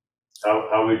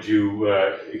 How would you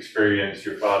experience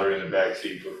your father in the back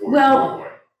seat before you Well, were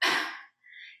born?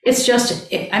 It's just,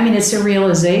 I mean, it's a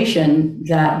realization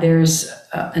that there's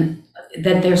a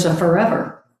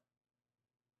forever.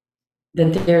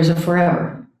 That there's a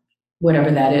forever, whatever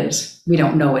that is. We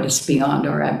don't know it. It's beyond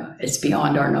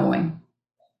our knowing.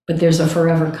 But there's a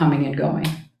forever coming and going.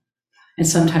 And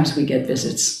sometimes we get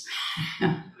visits.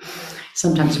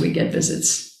 Sometimes we get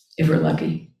visits if we're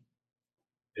lucky.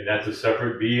 And that's a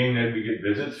separate being that we get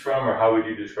visits from, or how would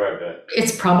you describe that?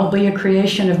 It's probably a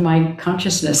creation of my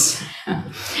consciousness.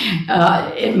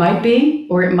 It might be,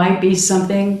 or it might be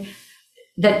something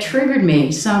that triggered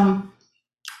me, some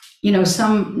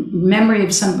memory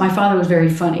of my father was very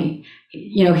funny.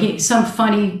 Some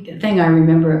funny thing I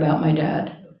remember about my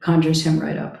dad conjures him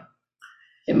right up.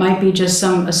 It might be just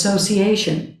some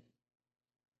association,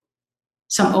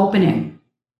 some opening.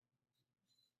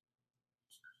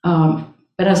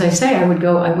 But as I say, I went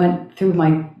through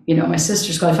my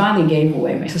sister's clothes. I finally gave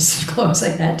away my sister's clothes. I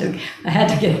had to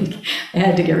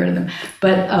get rid of them.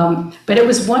 But it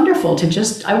was wonderful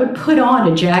I would put on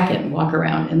a jacket and walk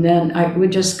around, and then I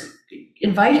would just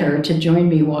invite her to join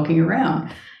me walking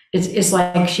around. It's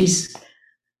like she's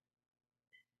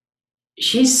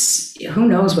who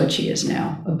knows what she is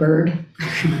now, a bird?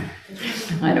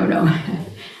 I don't know.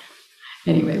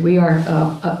 Anyway,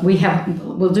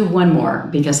 we'll do one more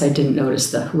because I didn't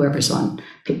notice whoever's on.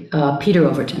 Peter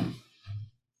Overton.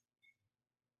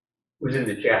 Was in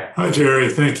the chat. Hi, Jerry.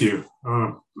 Thank you.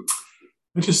 I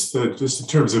just in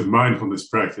terms of mindfulness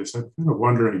practice, I'm kind of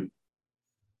wondering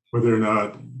whether or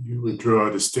not you would draw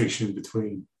a distinction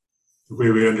between the way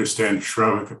we understand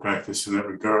Shravaka practice in that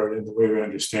regard and the way we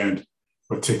understand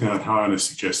what Thich Nhat Hanh is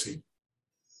suggesting.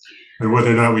 And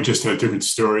whether or not we just have different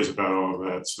stories about all of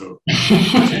that. So,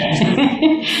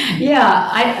 yeah,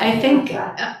 I think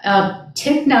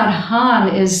Thich Nhat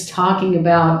Hanh is talking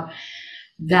about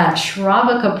that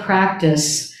Shravaka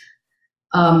practice,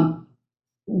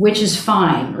 which is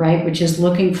fine, right? Which is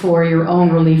looking for your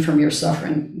own relief from your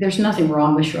suffering. There's nothing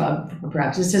wrong with Shravaka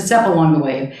practice. It's a step along the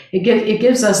way. It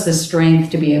gives us the strength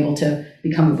to be able to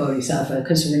become a bodhisattva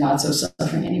because we're not so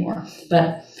suffering anymore.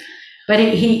 But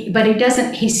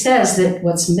he says that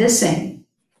what's missing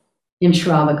in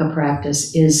Shravaka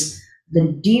practice is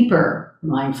the deeper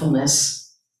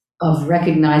mindfulness of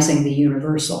recognizing the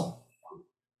universal.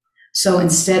 So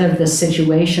instead of the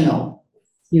situational,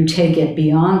 you take it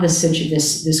beyond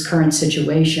this current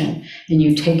situation, and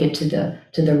you take it to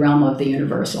the realm of the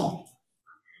universal.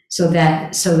 So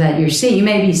that you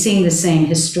may be seeing the same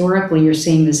historically, you're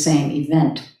seeing the same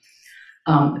event.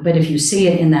 But if you see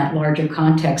it in that larger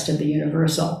context of the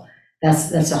universal,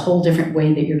 that's a whole different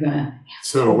way that you're going to.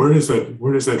 So where does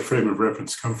that frame of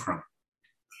reference come from?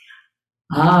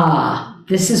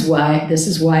 This is why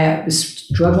I was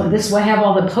struggling. This is why I have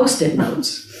all the Post-it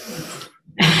notes.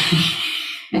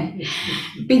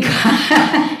 because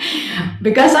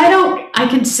I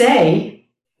can say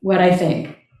what I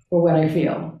think or what I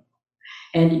feel,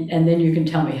 and then you can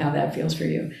tell me how that feels for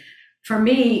you. For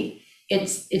me, it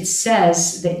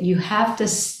says that you have to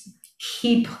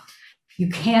you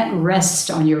can't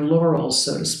rest on your laurels,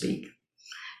 so to speak.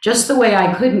 Just the way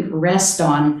I couldn't rest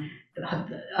on,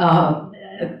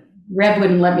 Reb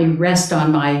wouldn't let me rest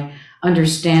on my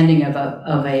understanding of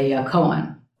a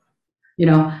koan. You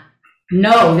know,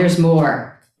 no, there's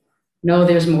more. No,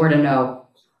 there's more to know.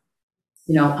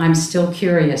 You know, I'm still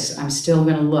curious. I'm still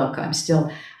going to look. I'm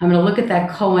going to look at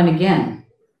that koan again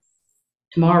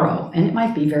tomorrow, and it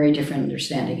might be very different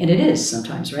understanding, and it is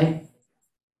sometimes, right?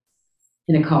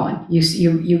 In a koan,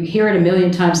 you hear it a million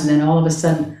times, and then all of a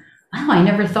sudden, oh, I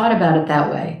never thought about it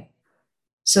that way.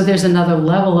 So there's another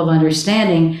level of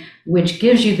understanding, which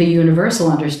gives you the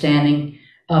universal understanding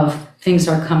of things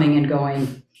are coming and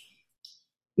going,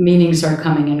 meanings are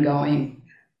coming and going,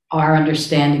 our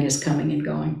understanding is coming and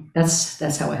going.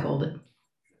 That's how I hold it.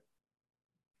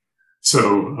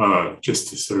 So just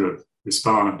to sort of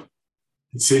respond,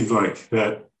 it seems like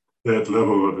that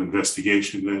level of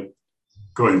investigation, that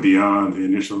going beyond the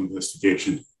initial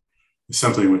investigation, is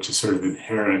something which is sort of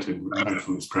inherent in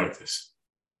mindfulness practice.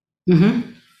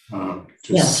 Mm-hmm.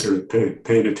 Just sort of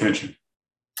paying attention.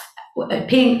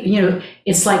 Paying, you know,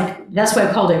 it's like, that's why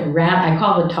I called it I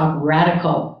call the talk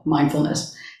radical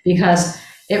mindfulness, because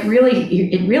it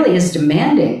really is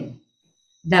demanding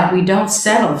that we don't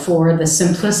settle for the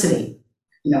simplicity,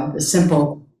 you know, the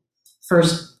simple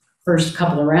first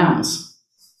couple of rounds.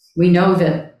 We know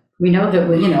that we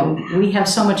have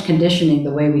so much conditioning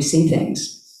the way we see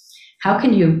things. How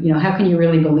can you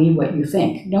really believe what you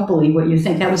think? Don't believe what you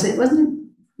think. That was it, wasn't it?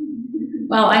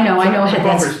 Well, I know. It's a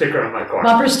bumper sticker on my car.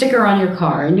 Bumper sticker on your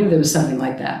car. I knew there was something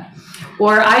like that.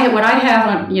 Or what I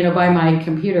have on, by my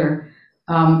computer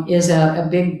is a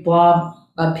big blob,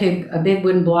 a big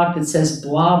wooden block that says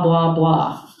blah blah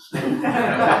blah.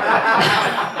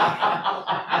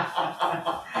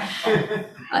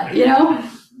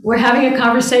 We're having a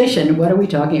conversation. What are we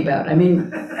talking about? I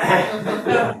mean,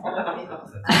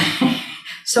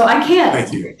 so I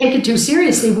can't take it too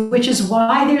seriously, which is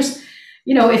why there's,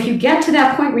 if you get to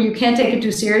that point where you can't take it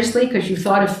too seriously because you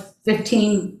thought of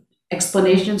 15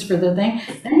 explanations for the thing,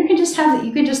 then you can just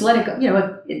let it go.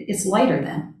 It's lighter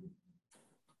then.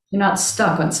 You're not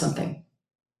stuck on something.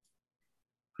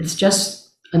 It's just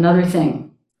another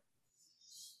thing.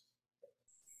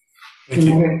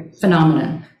 Another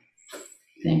phenomenon.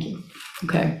 Thank you.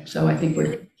 Okay, so I think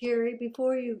we're... Jerry,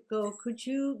 before you go, could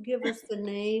you give us the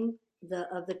name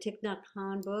of the Thich Nhat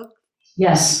Hanh book?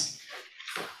 Yes.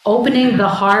 Opening the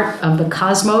Heart of the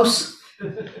Cosmos.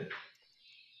 And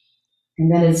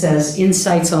then it says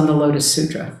Insights on the Lotus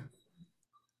Sutra.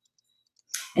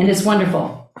 And it's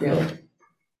wonderful, really.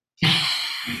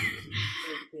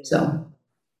 So,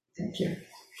 thank you.